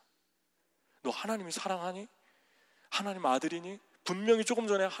존재다. 너 하나님이 사랑하니? 하나님 아들이니? 분명히 조금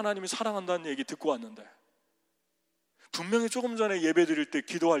전에 하나님이 사랑한다는 얘기 듣고 왔는데, 분명히 조금 전에 예배 드릴 때,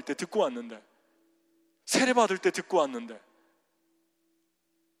 기도할 때 듣고 왔는데, 세례 받을 때 듣고 왔는데,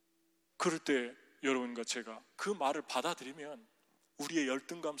 그럴 때 여러분과 제가 그 말을 받아들이면 우리의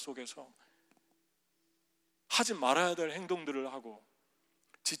열등감 속에서 하지 말아야 될 행동들을 하고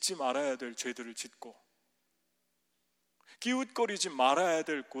짓지 말아야 될 죄들을 짓고 끼웃거리지 말아야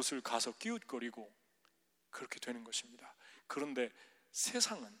될 곳을 가서 끼웃거리고 그렇게 되는 것입니다. 그런데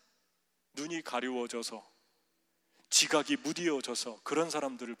세상은 눈이 가리워져서 지각이 무디어져서 그런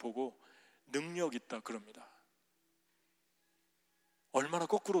사람들을 보고 능력 있다 그럽니다. 얼마나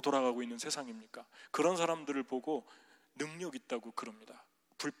거꾸로 돌아가고 있는 세상입니까? 그런 사람들을 보고 능력 있다고 그럽니다.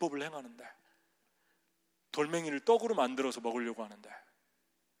 불법을 행하는데, 돌멩이를 떡으로 만들어서 먹으려고 하는데.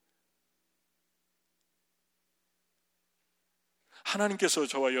 하나님께서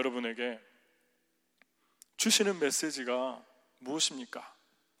저와 여러분에게 주시는 메시지가 무엇입니까?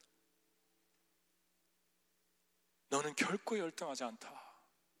 너는 결코 열등하지 않다.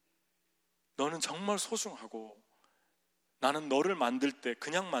 너는 정말 소중하고, 나는 너를 만들 때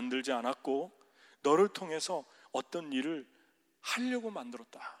그냥 만들지 않았고 너를 통해서 어떤 일을 하려고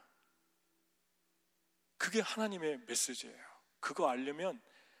만들었다. 그게 하나님의 메시지예요. 그거 알려면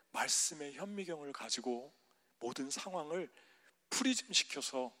말씀의 현미경을 가지고 모든 상황을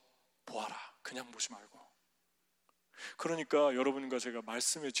프리즘시켜서 보아라. 그냥 보지 말고. 그러니까 여러분과 제가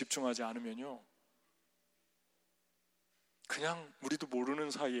말씀에 집중하지 않으면요, 그냥 우리도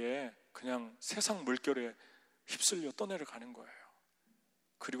모르는 사이에 그냥 세상 물결에 휩쓸려 떠내려가는 거예요.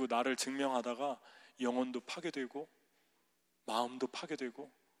 그리고 나를 증명하다가 영혼도 파괴되고 마음도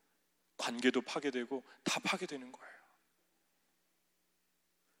파괴되고 관계도 파괴되고 다 파괴되는 거예요.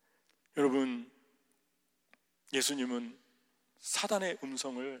 여러분, 예수님은 사단의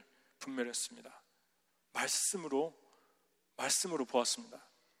음성을 분별했습니다. 말씀으로 보았습니다.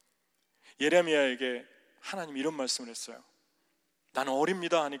 예레미야에게 하나님 이런 말씀을 했어요. 나는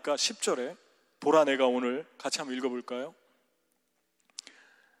어립니다 하니까 10절에 보라 내가 오늘, 같이 한번 읽어볼까요?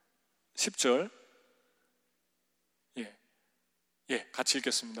 10절 같이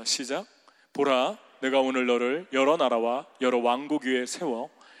읽겠습니다. 시작. 보라 내가 오늘 너를 여러 나라와 여러 왕국 위에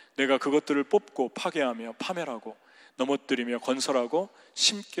세워 내가 그것들을 뽑고 파괴하며 파멸하고 넘어뜨리며 건설하고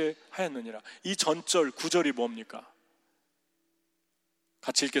심게 하였느니라. 이 전절 9절이 뭡니까?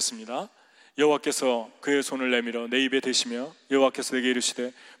 같이 읽겠습니다. 여호와께서 그의 손을 내밀어 내 입에 대시며 여호와께서 내게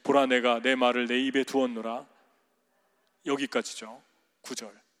이르시되 보라 내가 내 말을 내 입에 두었노라. 여기까지죠.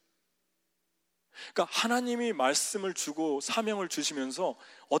 9절. 그러니까 하나님이 말씀을 주고 사명을 주시면서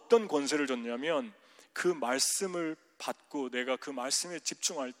어떤 권세를 줬냐면, 그 말씀을 받고 내가 그 말씀에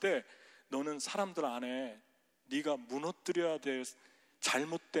집중할 때 너는 사람들 안에 네가 무너뜨려야 될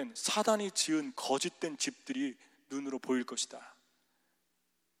잘못된 사단이 지은 거짓된 집들이 눈으로 보일 것이다.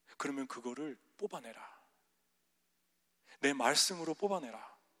 그러면 그거를 뽑아내라. 내 말씀으로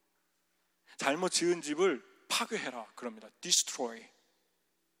뽑아내라. 잘못 지은 집을 파괴해라 그럽니다. Destroy.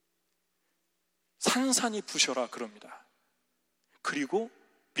 산산이 부셔라 그럽니다. 그리고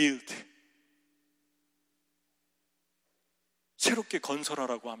build. 새롭게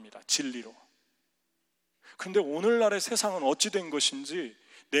건설하라고 합니다. 진리로. 그런데 오늘날의 세상은 어찌 된 것인지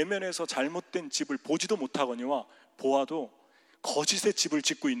내면에서 잘못된 집을 보지도 못하거니와 보아도 거짓의 집을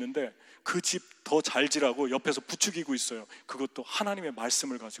짓고 있는데 그 집 더 잘 지라고 옆에서 부추기고 있어요. 그것도 하나님의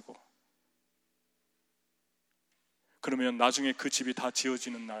말씀을 가지고. 그러면 나중에 그 집이 다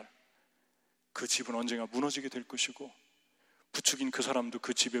지어지는 날 그 집은 언젠가 무너지게 될 것이고 부추긴 그 사람도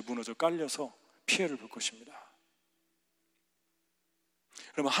그 집에 무너져 깔려서 피해를 볼 것입니다.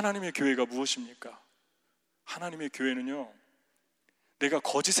 그러면 하나님의 교회가 무엇입니까? 하나님의 교회는요, 내가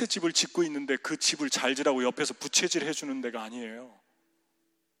거짓의 집을 짓고 있는데 그 집을 잘 지라고 옆에서 부채질 해주는 데가 아니에요.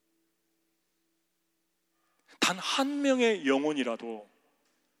 단 한 명의 영혼이라도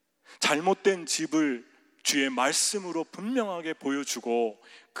잘못된 집을 주의 말씀으로 분명하게 보여주고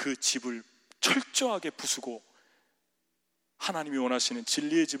그 집을 철저하게 부수고 하나님이 원하시는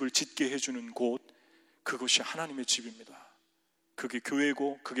진리의 집을 짓게 해주는 곳, 그것이 하나님의 집입니다. 그게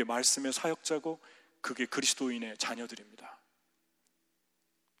교회고, 그게 말씀의 사역자고, 그게 그리스도인의 자녀들입니다.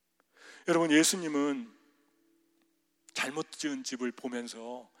 여러분, 예수님은 잘못 지은 집을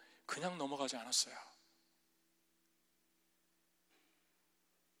보면서 그냥 넘어가지 않았어요.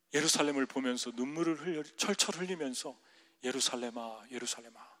 예루살렘을 보면서 눈물을 철철 흘리면서 예루살렘아,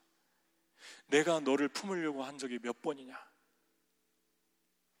 예루살렘아, 내가 너를 품으려고 한 적이 몇 번이냐.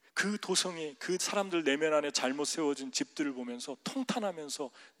 그 도성이, 그 사람들 내면 안에 잘못 세워진 집들을 보면서 통탄하면서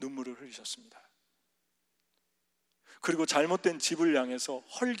눈물을 흘리셨습니다. 그리고 잘못된 집을 향해서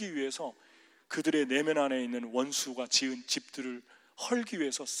헐기 위해서 그들의 내면 안에 있는 원수가 지은 집들을 헐기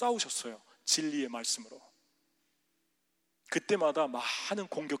위해서 싸우셨어요. 진리의 말씀으로. 그때마다 많은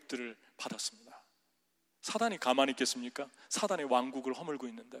공격들을 받았습니다. 사단이 가만히 있겠습니까? 사단의 왕국을 허물고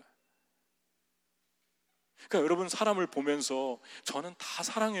있는데. 그러니까 여러분, 사람을 보면서 저는 다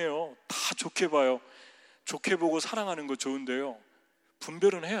사랑해요, 다 좋게 봐요, 좋게 보고 사랑하는 거 좋은데요,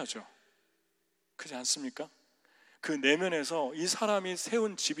 분별은 해야죠. 그렇지 않습니까? 그 내면에서 이 사람이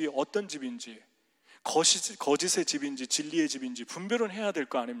세운 집이 어떤 집인지, 거짓의 집인지 진리의 집인지 분별은 해야 될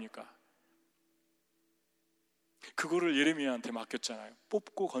거 아닙니까? 그거를 예레미야한테 맡겼잖아요.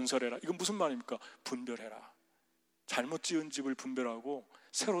 뽑고 건설해라. 이건 무슨 말입니까? 분별해라. 잘못 지은 집을 분별하고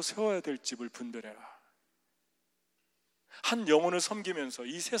새로 세워야 될 집을 분별해라. 한 영혼을 섬기면서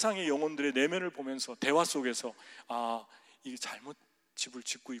이 세상의 영혼들의 내면을 보면서 대화 속에서 아, 이게 잘못 집을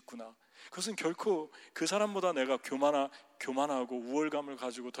짓고 있구나. 그것은 결코 그 사람보다 내가 교만하고 우월감을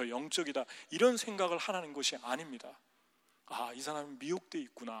가지고 더 영적이다 이런 생각을 하라는 것이 아닙니다. 아, 이 사람이 미혹돼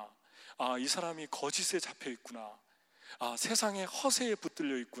있구나. 아, 이 사람이 거짓에 잡혀 있구나. 아, 세상의 허세에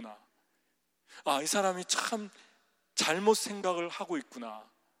붙들려 있구나. 아, 이 사람이 참 잘못 생각을 하고 있구나.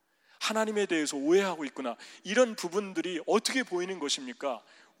 하나님에 대해서 오해하고 있구나. 이런 부분들이 어떻게 보이는 것입니까?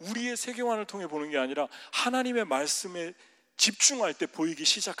 우리의 세계관을 통해 보는 게 아니라 하나님의 말씀에 집중할 때 보이기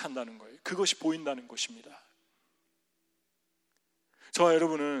시작한다는 거예요. 그것이 보인다는 것입니다. 저와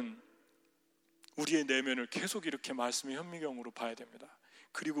여러분은 우리의 내면을 계속 이렇게 말씀의 현미경으로 봐야 됩니다.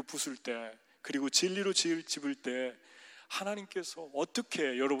 그리고 부술 때, 그리고 진리로 집을 때 하나님께서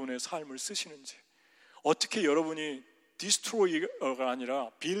어떻게 여러분의 삶을 쓰시는지, 어떻게 여러분이 디스트로이가 아니라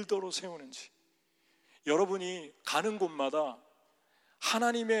빌더로 세우는지, 여러분이 가는 곳마다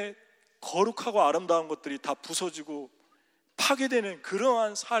하나님의 거룩하고 아름다운 것들이 다 부서지고 파괴되는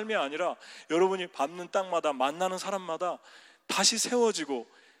그러한 삶이 아니라 여러분이 밟는 땅마다 만나는 사람마다 다시 세워지고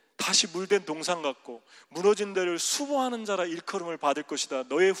다시 물된 동산 같고 무너진 데를 수보하는 자라 일컬음을 받을 것이다.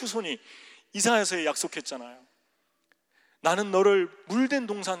 너의 후손이 이사야서에 약속했잖아요. 나는 너를 물된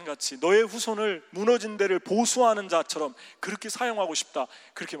동산같이 너의 후손을 무너진 데를 보수하는 자처럼 그렇게 사용하고 싶다.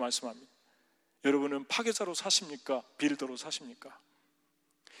 그렇게 말씀합니다. 여러분은 파괴자로 사십니까? 빌더로 사십니까?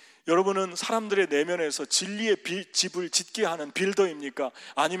 여러분은 사람들의 내면에서 진리의 집을 짓게 하는 빌더입니까?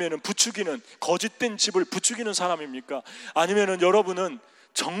 아니면 부추기는, 거짓된 집을 부추기는 사람입니까? 아니면 여러분은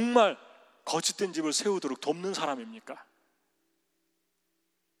정말 거짓된 집을 세우도록 돕는 사람입니까?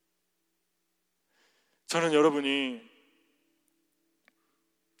 저는 여러분이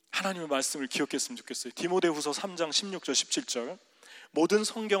하나님의 말씀을 기억했으면 좋겠어요. 디모데후서 3장 16절 17절 모든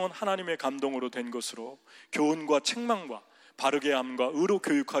성경은 하나님의 감동으로 된 것으로 교훈과 책망과 바르게 함과 의로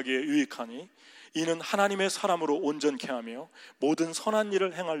교육하기에 유익하니 이는 하나님의 사람으로 온전케 하며 모든 선한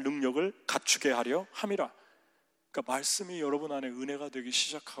일을 행할 능력을 갖추게 하려 함이라. 그러니까 말씀이 여러분 안에 은혜가 되기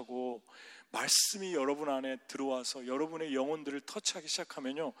시작하고 말씀이 여러분 안에 들어와서 여러분의 영혼들을 터치하기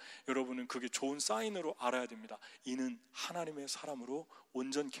시작하면요, 여러분은 그게 좋은 사인으로 알아야 됩니다. 이는 하나님의 사람으로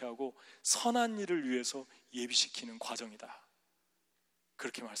온전케 하고 선한 일을 위해서 예비시키는 과정이다.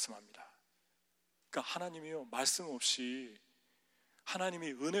 그렇게 말씀합니다. 그러니까 하나님이요, 말씀 없이,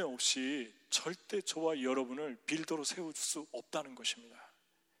 하나님이 은혜 없이 절대 저와 여러분을 빌더로 세울 수 없다는 것입니다.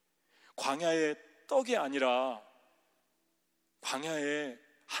 광야에 떡이 아니라 광야에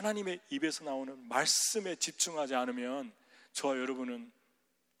하나님의 입에서 나오는 말씀에 집중하지 않으면 저와 여러분은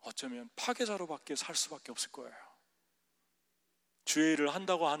어쩌면 파괴자로밖에 살 수밖에 없을 거예요. 주의 일을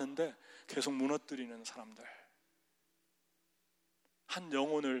한다고 하는데 계속 무너뜨리는 사람들, 한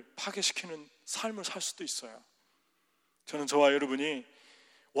영혼을 파괴시키는 삶을 살 수도 있어요. 저는 저와 여러분이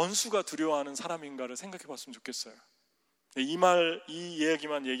원수가 두려워하는 사람인가를 생각해 봤으면 좋겠어요. 이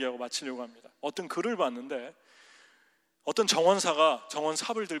이야기만 얘기하고 마치려고 합니다. 어떤 글을 봤는데 어떤 정원사가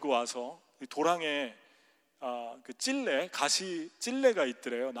정원삽을 들고 와서 도랑에 그 가시 찔레가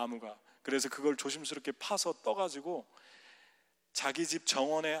있더래요, 나무가. 그래서 그걸 조심스럽게 파서 떠가지고 자기 집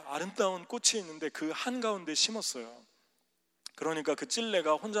정원에 아름다운 꽃이 있는데 그 한가운데 심었어요. 그러니까 그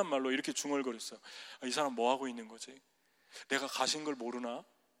찔레가 혼잣말로 이렇게 중얼거렸어요. 이 사람 뭐 하고 있는 거지? 내가 가신 걸 모르나?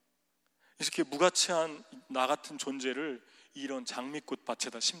 이렇게 무가치한 나 같은 존재를 이런 장미꽃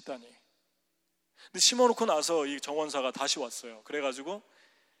밭에다 심다니. 근데 심어놓고 나서 이 정원사가 다시 왔어요. 그래가지고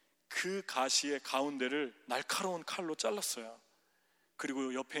그 가시의 가운데를 날카로운 칼로 잘랐어요.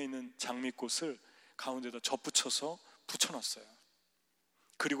 그리고 옆에 있는 장미꽃을 가운데다 접붙여서 붙여놨어요.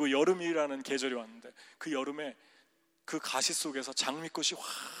 그리고 여름이라는 계절이 왔는데 그 여름에 그 가시 속에서 장미꽃이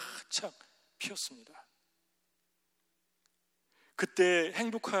활짝 피었습니다. 그때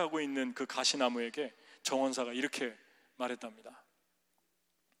행복하고 있는 그 가시나무에게 정원사가 이렇게 말했답니다.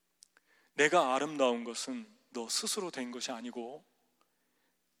 내가 아름다운 것은 너 스스로 된 것이 아니고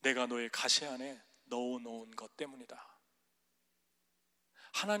내가 너의 가시 안에 넣어놓은 것 때문이다.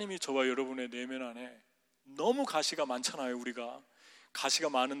 하나님이 저와 여러분의 내면 안에 너무 가시가 많잖아요. 우리가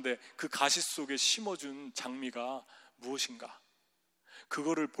가시가 많은데 그 가시 속에 심어준 장미가 무엇인가?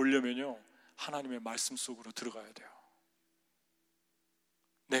 그거를 보려면요, 하나님의 말씀 속으로 들어가야 돼요.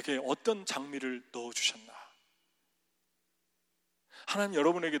 내게 어떤 장미를 넣어주셨나? 하나님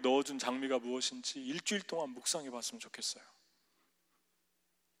여러분에게 넣어준 장미가 무엇인지 일주일 동안 묵상해 봤으면 좋겠어요.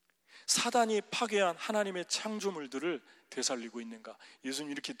 사단이 파괴한 하나님의 창조물들을 되살리고 있는가?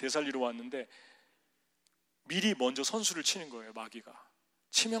 예수님 이렇게 되살리러 왔는데 미리 먼저 선수를 치는 거예요. 마귀가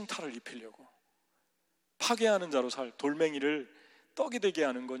치명타를 입히려고. 파괴하는 자로 살 돌멩이를 떡이 되게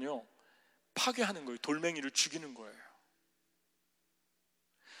하는 건요, 파괴하는 거예요. 돌멩이를 죽이는 거예요.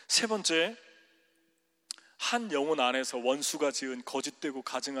 세 번째, 한 영혼 안에서 원수가 지은 거짓되고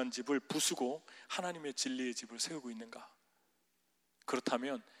가증한 집을 부수고 하나님의 진리의 집을 세우고 있는가?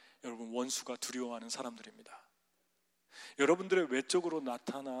 그렇다면 여러분, 원수가 두려워하는 사람들입니다. 여러분들의 외적으로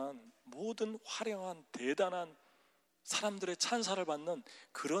나타난 모든 화려한 대단한 사람들의 찬사를 받는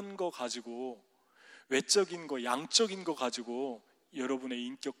그런 거 가지고, 외적인 거, 양적인 거 가지고 여러분의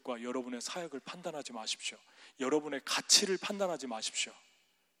인격과 여러분의 사역을 판단하지 마십시오. 여러분의 가치를 판단하지 마십시오.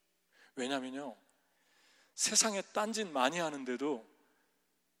 왜냐면요, 세상에 딴짓 많이 하는데도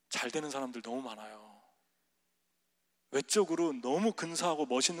잘 되는 사람들 너무 많아요. 외적으로 너무 근사하고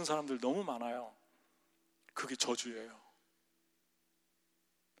멋있는 사람들 너무 많아요. 그게 저주예요.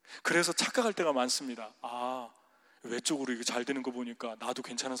 그래서 착각할 때가 많습니다. 외적으로 이거 잘 되는 거 보니까 나도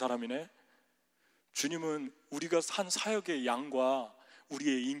괜찮은 사람이네. 주님은 우리가 한 사역의 양과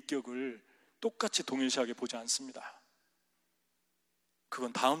우리의 인격을 똑같이 동일시하게 보지 않습니다.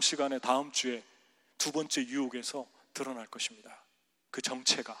 그건 다음 시간에, 다음 주에 두 번째 유혹에서 드러날 것입니다. 그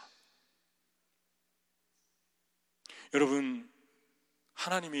정체가. 여러분,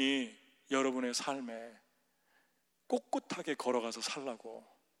 하나님이 여러분의 삶에 꼿꼿하게 걸어가서 살라고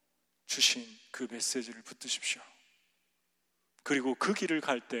주신 그 메시지를 붙드십시오. 그리고 그 길을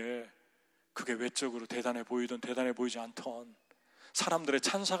갈 때 그게 외적으로 대단해 보이든 대단해 보이지 않던, 사람들의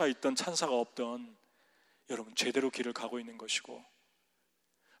찬사가 있던 찬사가 없던, 여러분 제대로 길을 가고 있는 것이고,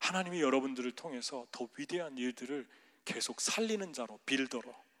 하나님이 여러분들을 통해서 더 위대한 일들을 계속 살리는 자로,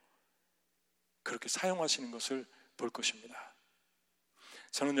 빌더로 그렇게 사용하시는 것을 볼 것입니다.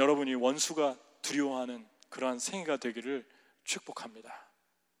 저는 여러분이 원수가 두려워하는 그러한 생애가 되기를 축복합니다.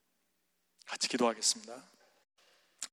 같이 기도하겠습니다.